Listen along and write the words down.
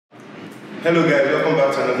Hello guys, welcome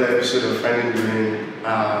back to another episode of Finding Green.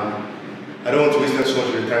 I don't want to waste so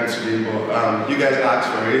much of your time today, but you guys asked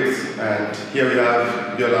for it, and here we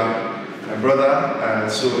have Abiola, my brother,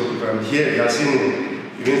 and so if I'm here, you are seeing me,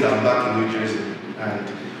 it means that I'm back in New Jersey, and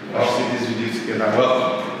we'll see this video together.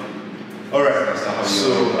 Welcome. Alright,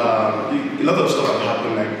 so a lot of stuff have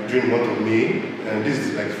happened like during the month of May, and this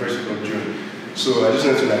is like the first week of June. So I just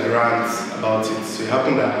wanted to like rant about it. So it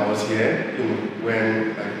happened that I was here,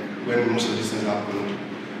 when most of these things happened,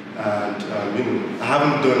 and I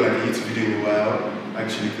haven't done like a YouTube video in a while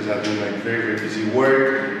actually because I've been like very busy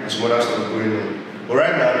work and some other stuff going on. But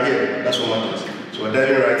right now I'm here, that's what matters. So we're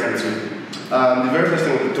diving right into it. The very first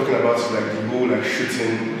thing we're talking about is like the whole like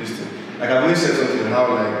shooting this thing. Like I've always said something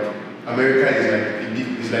how like America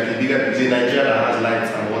is like a Nigeria that has light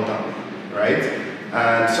and water, right?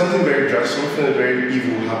 And something very drastic, something very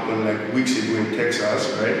evil happened like weeks ago in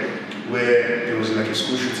Texas, right? Where there was like a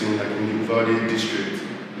school shooting like in the Uvalde district.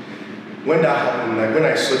 When that happened, like when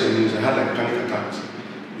I saw the news, I had like panic attacks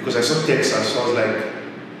because I saw Texas. So I was like,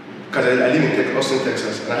 because I live in Austin,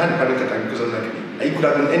 Texas, and I had a panic attack because I was like, it could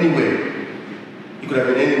have been anywhere. It could have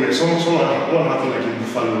been anywhere. One happened like in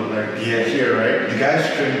Buffalo, like here, right? The guy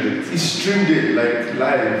streamed it. He streamed it like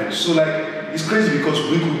live. So like it's crazy because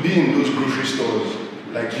we could be in those grocery stores.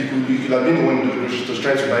 Like you could have been in one of those grocery stores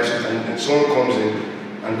trying to buy something, and someone comes in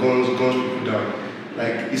and guns people down.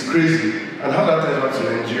 Like it's crazy. And how that ties back to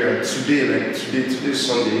Nigeria today's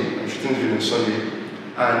Sunday, I'm shooting this video on Sunday,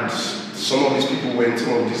 and some of these people went,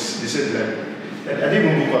 they said like I didn't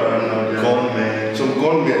even look around now. Gunmen. Some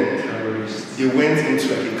gunmen, terrorists. They went into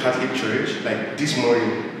like a Catholic church like this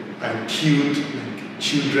morning and killed like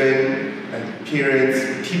children, like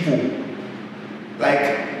parents, people. Like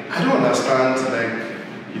I don't understand, like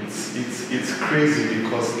it's crazy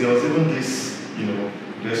because there was even this,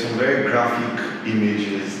 there's some very graphic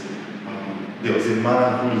images. There was a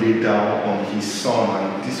man who laid down on his son,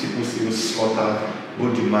 and these people still slaughtered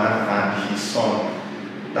both the man and his son.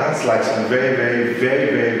 That's like some very,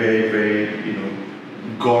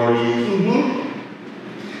 gory.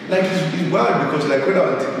 Like it's wild because like when I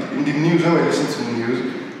was in the news, when I listened to the news,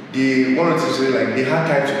 they wanted to say like they had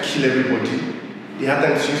time to kill everybody, they had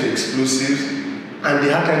time to use explosives, and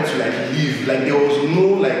they had time to like leave. Like there was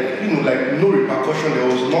no no repercussion, there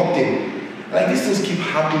was nothing. Like these things keep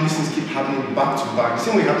happening back to back. The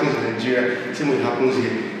same way it happens in Nigeria, the same way it happens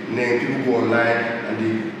here. And then people go online and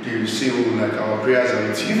they say, oh, like our prayers are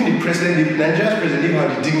with you. Even the president, Nigeria's president, even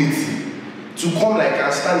had the dignity to come like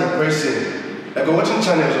and stand in person. Like we're watching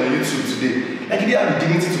channels on YouTube today. Like he didn't have the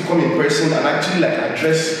dignity to come in person and actually like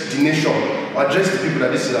address the nation or address the people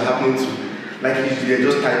that this is happening to. Like they're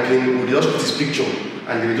just typing, or they just put his picture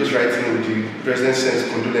and they're just writing with the president sends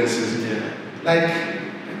condolences. Yeah. Like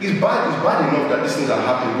it's bad enough that these things are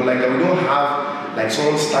happening, but like we don't have like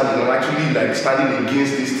someone standing or actually like standing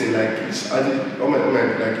against this thing. Like it's like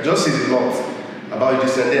it just says a lot about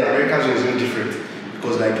this, and then America's one is even different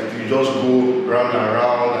because like you just go round and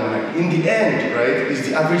round, and like in the end, right, it's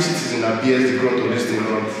the average citizen that bears the brunt of this thing.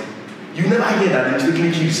 You never hear that they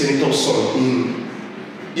mistakenly killed the senator's son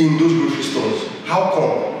in those grocery stores. How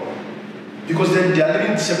come? Because then they are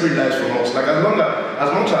living separate lives from us. Like as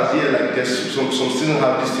much as here, like there's some students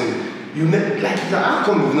have this thing, how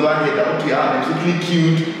come we've never heard that? Okay, they literally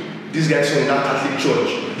killed this guy's son in that Catholic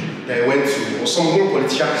church that he went to, or some more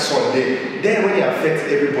politician's son there. Then when it affects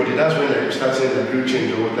everybody, that's when like we start seeing the real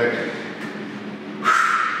change or like.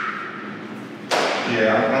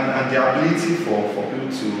 Yeah, and the ability for people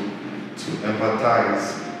to empathize.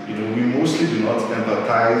 We mostly do not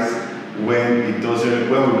empathize when we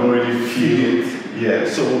don't really feel it. Yeah,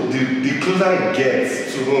 so the closer it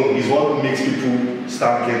gets to home is what makes people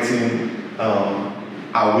start getting awake,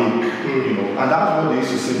 and that's what they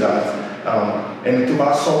used to say that and to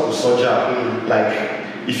buy salt soldier, like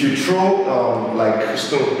if you throw like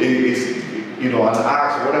stone, an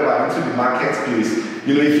axe or whatever into the marketplace,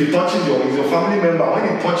 if you touch your family member, when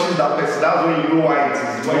it touches that person, that's when you know why it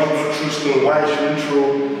is not true stone, why you shouldn't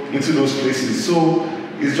throw into those places. So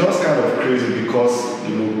it's just kind of crazy because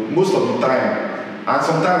most of the time, and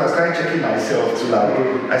sometimes I started checking myself to like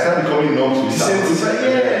I started becoming numb to this.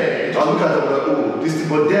 I look at them like, oh, this thing,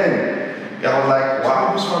 but then I was like, wow,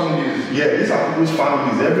 people's families. Yeah, these are people's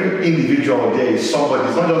families. Every individual there is somebody.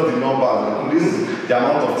 It's not just the numbers. Like, this is the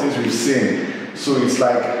amount of things we've seen. So it's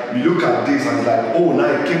like we look at this and it's like, oh, now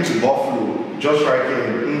it came to Buffalo, just right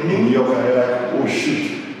here in New York, and they're like, oh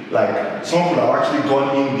shit. Like, some people have actually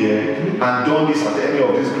gone in there and done this at any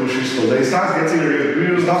of these grocery stores. Then it starts getting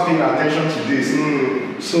real, start paying attention to this.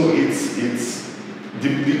 So it's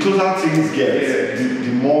the closer things get,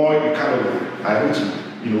 the more you kind of are able to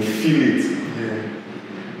feel it. Yeah.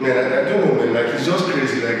 Man, I don't know, man. Like, it's just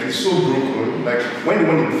crazy. Like, it's so broken. Like, when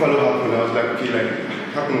the follow happened, I was like, okay, like,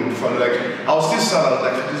 happened with follow. Like, I was still sad. I was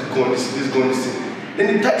like, this going, this thing. Then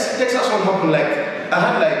the Texas one happened. Like, I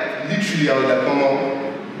had like, literally, I was like, come on,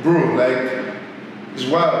 bro. Like, it's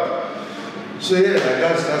wild. So yeah, like,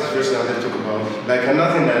 that's the first thing I want to talk about. Like,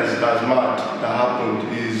 another thing that's mad that happened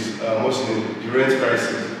is the rent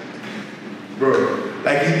prices, bro.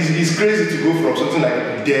 Like, it's crazy to go from something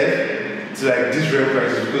like death to like this rent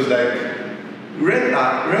prices, because like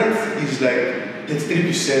rent is like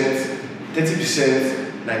 33%,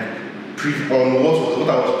 30% like on what I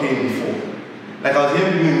was paying before. Like, I was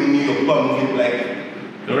hearing people in New York, people are moving like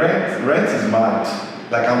rent is mad.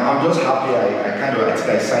 Like, I'm just happy I think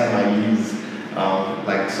I signed my lease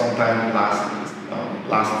like sometime last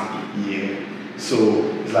year. So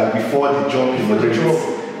it's like before the jump in the job.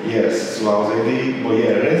 Yes, so I was already, but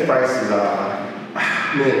yeah, rent prices are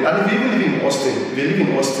man. And if you even live in Austin, we live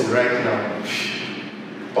in Austin right now.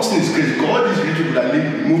 Austin is crazy. All these rich people that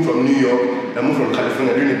moved from New York, that moved from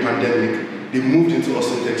California during the pandemic, they moved into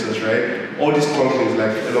Austin, Texas, right? All these companies,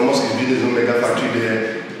 like Elon Musk is building his own mega factory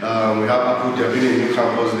there. We have Apple, they're building a new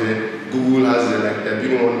campus there. Google has they're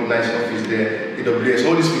building one nice office there. AWS,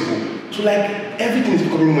 all these people. So like, everything is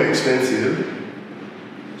becoming more expensive.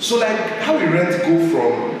 So like, how we rent go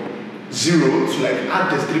from 0 to like add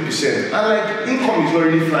 33%, and like income is not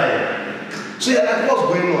really flying. So yeah, like, what's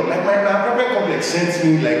going on? Like, my apartment complex sent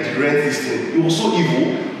me like the rent this thing. It was so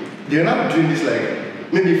evil. They're not doing this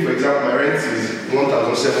like, maybe for example my rent is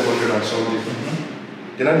 1,700 and something.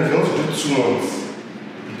 Then if you want to do 2 months,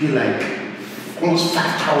 it'd be like almost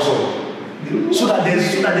 5,000. So that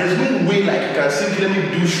there's no way like you can simply let me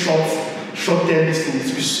do short term this thing. It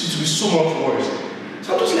will be so much worse. So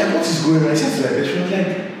I'm just like, what is going on? I said to my best friend, like,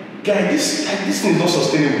 guy, this thing is not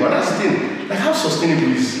sustainable. And that's the thing. Like, how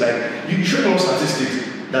sustainable is, like, you should know statistics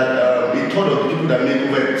that a third of the people that make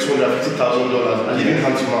over $250,000 are living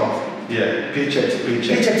hand to mouth. Yeah, paycheck to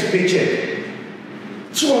paycheck. Paycheck to paycheck.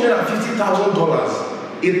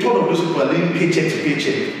 $250,000. A third of those people are living paycheck to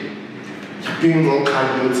paycheck. You're paying one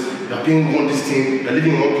car note, you're paying one this thing, you're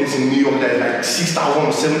living in one place in New York that is like $6,000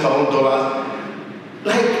 or $7,000.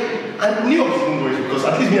 Like, and New York is even worse, because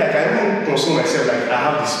at least me, I can even console myself, like, I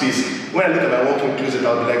have the space. When I look at my walk-in closet,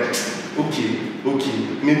 I'll be like, okay,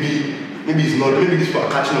 maybe it's not, maybe these people are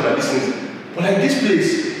catching up at these things. But like, this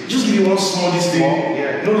place, just give you one small this thing,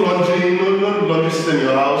 yeah. no laundry, no laundry system in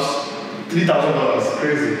your house, $3,000.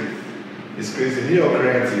 Crazy. It's crazy. New York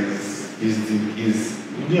rent is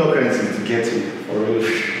New York rent is the ghetto, for real.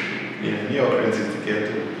 Yeah, New York rent is the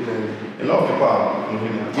ghetto. A lot of people are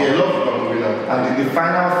moving out. Yeah, a lot of people are moving out. And the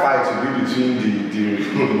final fight will be between the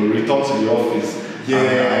return to the office.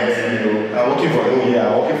 And I'm working from home.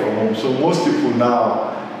 Yeah, working from home. So most people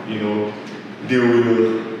now, they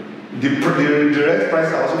will. The rent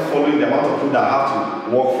prices are also following the amount of people that have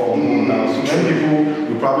to work from home now. So many people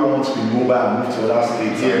will probably want to be mobile and move to other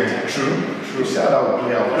states. Yeah, true. See how that will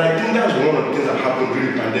play out. And I think that's one of the things that happened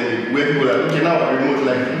during the pandemic, where people are like, okay, now we're remote,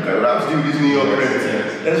 like, we can have to deal with this New York rent.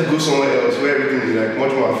 Yes. Let's go somewhere else where everything is like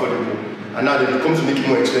much more affordable. And now they've come to make it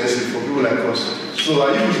more expensive for people like us. So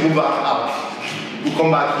I usually move back out. We'll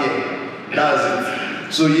come back here. That's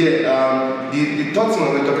it. So yeah, the third thing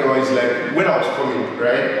I'm going to talk about is like, when I was coming,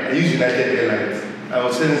 right, I used United Airlines. I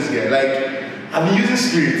was telling this guy, like, I've been using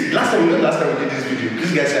Spirit. Last time we did this video,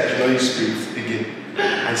 this guy said I should not use Spirit again.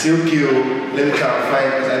 I say, okay, let me try and fly,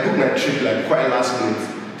 because I booked my trip like quite last minute.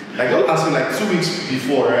 Like, not last minute, like 2 weeks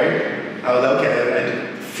before, right? I was like, okay,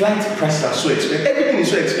 flight prices are so expensive. Everything is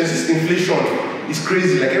so expensive. This inflation is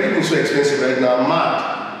crazy. Like, everything is so expensive right now. I'm mad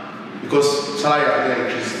because salary are going to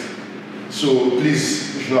increase. So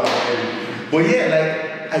please, you should not have money. But yeah, like,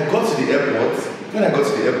 I got to the airport. When I got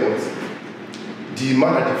to the airport, the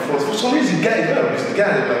man at the front, for some reason, the guy was like,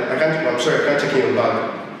 I'm sorry, I can't check in your bag.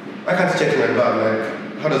 Why can't you check in my bag? Like,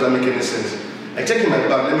 how does that make any sense? I check in my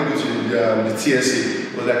bag, let me go to the TSA.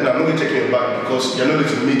 I was like, no, I'm not going to check in your bag because you're not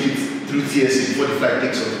going to make it through TSA before the flight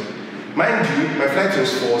takes off. Mind you, my flight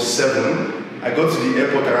was for 7. I got to the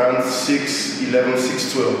airport around 6:11,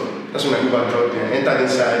 6:12. That's when my Uber dropped me. I entered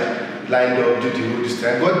inside, lined up, did the whole distance.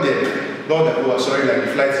 I got there. Not like, oh, sorry, like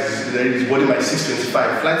the flight is boarding by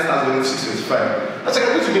 6:25. Flight starts boarding 6:25. I was like,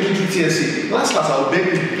 I'm going to make it through TSA. Last, I'll beg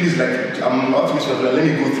you, please, like, I'm about to miss my flight, let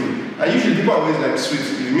me go through. And usually people are always like sweet,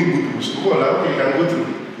 you meet good people. So people are like, okay, you can go through.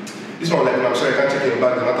 This one was like, no, I'm sorry, I can't check in your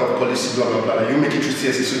bag, the matter of policy, blah, blah, blah. Like, you make it through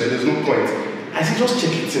TSA, so that there's no point. I said, just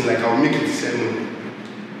check it in, like, I'll make it. He said, no.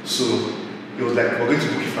 So, he was like, we're going to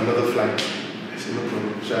book you for another flight. I said, no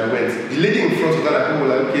problem. So I went. The lady in front was like, oh,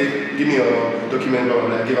 like, okay, give me your document, blah, blah,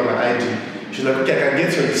 blah. I gave her my ID. She's like, okay, I can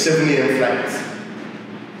get you on the 7 a.m. flight.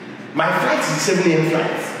 My flight is the 7 a.m.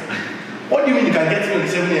 flight. What do you mean you can get me on the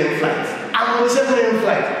 7 a.m. flight? I'm on the 7 a.m.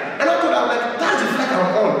 flight. And I thought, I'm like, that's the flight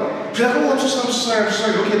I'm on. She's like, oh, I'm so sorry.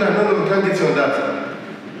 Okay, no, we can't get you on that.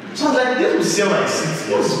 So I was like, this will sell my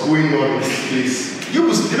seat. What's going on in this place? You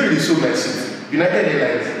will really sold my seat. United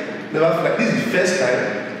Airlines. Never fly. This is the first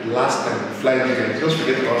time, last time, flying you guys. Just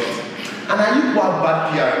forget about it. And I knew what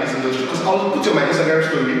bad PR in this industry because I was putting on my Instagram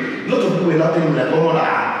story. A lot of people were not telling me like, oh,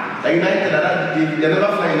 like United, they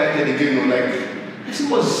never fly United again. No, like, I said,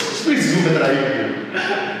 Spirit is even better than you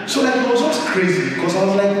people. So like, it was just crazy because I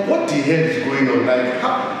was like, what the hell is going on? Like,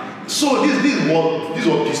 how? So this is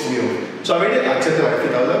what pissed me off. So I already accepted my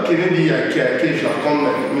fate. I was like, okay, maybe I should have come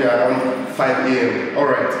like me around 5 a.m.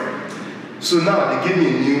 Alright. So now they gave me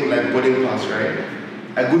a new like boarding pass, right?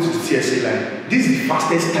 I go to the TSA line. This is the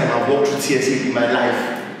fastest time I've walked through TSA in my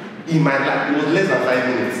life. It was less than 5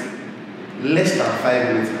 minutes. Less than 5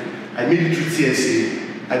 minutes. I made it through TSA.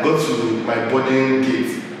 I got to my boarding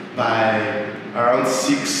gate by around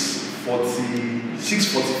 6:40,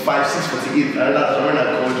 6:45, 6:48. And that's when I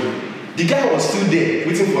called you. The guy was still there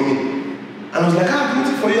waiting for me. And I was like, I'm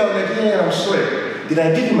waiting for you. I was like, yeah, I'm sorry. Did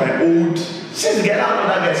I give you my old? Since the guy,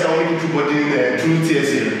 that guy said I want to make it through boarding through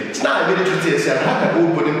TSA. So now I made it through TSA and I had my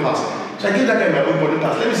old boarding pass. So I gave that guy my old boarding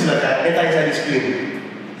pass. Let me see if I can enter inside this plane.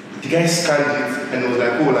 The guy scanned it and was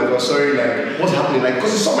like, oh, like, oh, sorry, like, what's happening? Like,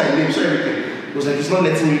 because he saw my name, saw everything. He was like, he's not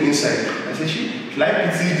letting you inside. I said, should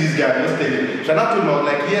I pity this guy? Just tell him. So I now told him, I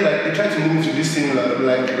was like, yeah, like, they tried to move me to this thing,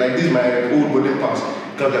 like this is my old boarding pass.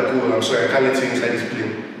 He was like, oh, I'm sorry, I can't let you inside this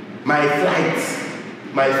plane. My flight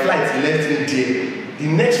left me there. The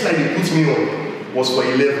next flight they put me on was for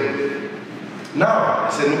 11. Now, I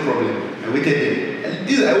said, no problem. I waited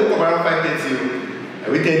there. I woke up around 5:30. I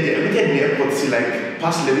waited there. I waited in the airport till like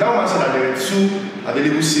past 11. Now, I said that there were 2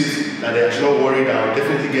 available seats, that they should not worry that I'll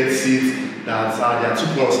definitely get seats, that there are 2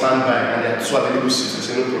 people on standby, and there are 2 available seats. I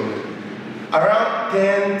said, no problem. Around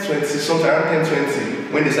 10:20, something around 10:20,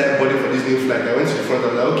 when they started boarding for this new flight, I went to the front. I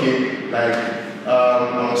was like, okay, like,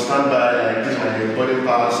 I'm on standby, like, this is my boarding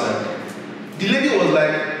pass. And the lady was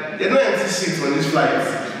like, there's no empty seats on this flight.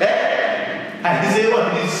 I said,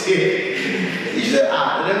 what did you say? She said,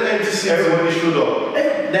 there's no empty seats. Everybody showed up.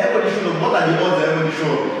 Everybody showed up. What are the odds that everybody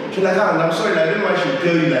showed up? She was like, I'm sorry, I don't know why she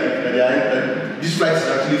tell you like that this flight is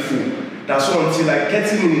actually full. That's why until like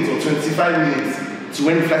 30 minutes or 25 minutes to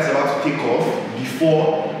when the flight is about to take off, before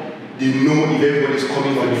they know if everybody's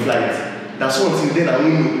coming on the flight. That's why until then I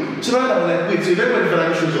won't know. So now I was like, wait, so if everybody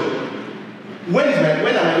finally shows up, when am I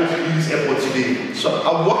going to leave this airport today? So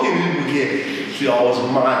I'm walking with people here. So I was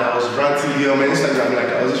mad, I was ranting here on my Instagram, like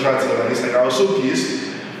I was just ranting on my Instagram. I was so pissed.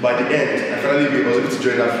 By the end, I finally was able to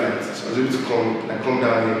join that flight. So I was able to come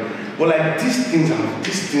down here. But like these things like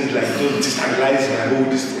just destabilize my whole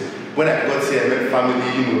distance. When I got here, I met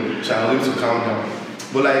family, so I was able to calm down.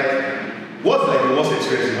 But like, what's like the worst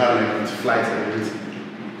experience you had like with flights and everything?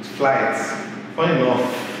 Flights. Funny enough,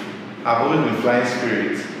 I've always been flying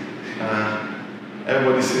Spirit.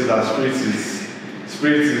 Everybody says that Spirit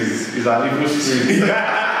is an evil spirit.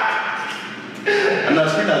 And that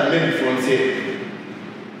Spirit has made the frontier.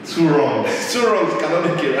 2 wrongs. 2 wrongs cannot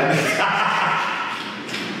make it right.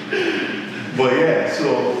 But yeah, so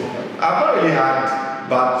I've not really had,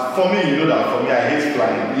 but for me, you know that for me, I hate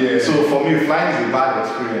flying. Yeah. So for me, flying is a bad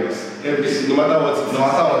experience. No matter what it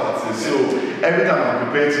is. So every time I'm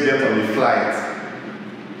prepared to get on a flight,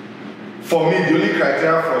 for me, the only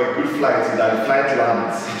criteria for a good flight is that the flight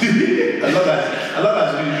lands. as long as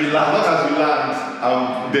we land,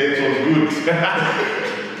 then it was good.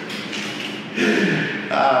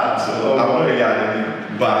 So I'm not really had any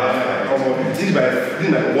bad. This is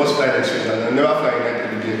my worst flight experience, and I never fly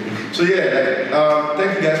United again. So yeah, like,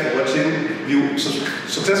 thank you guys for watching. If you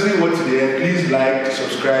successfully watched to the end, please like,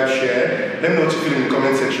 subscribe, share. Let me know what you feel in the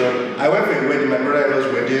comment section. I went for a wedding, my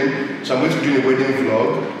brother-in-law's wedding, so I'm going to do a wedding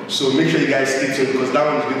vlog. So make sure you guys stay tuned because that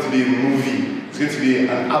one is going to be a movie. It's going to be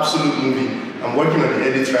an absolute movie. I'm working on the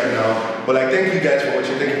edits right now. But like, thank you guys for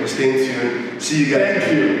watching. Thank you for staying tuned. See you guys.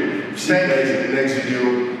 Thank you. See you guys in the next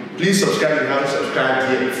video. Please subscribe if you haven't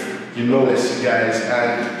subscribed yet. You know, bless you guys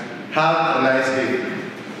and have a nice day.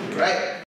 Right?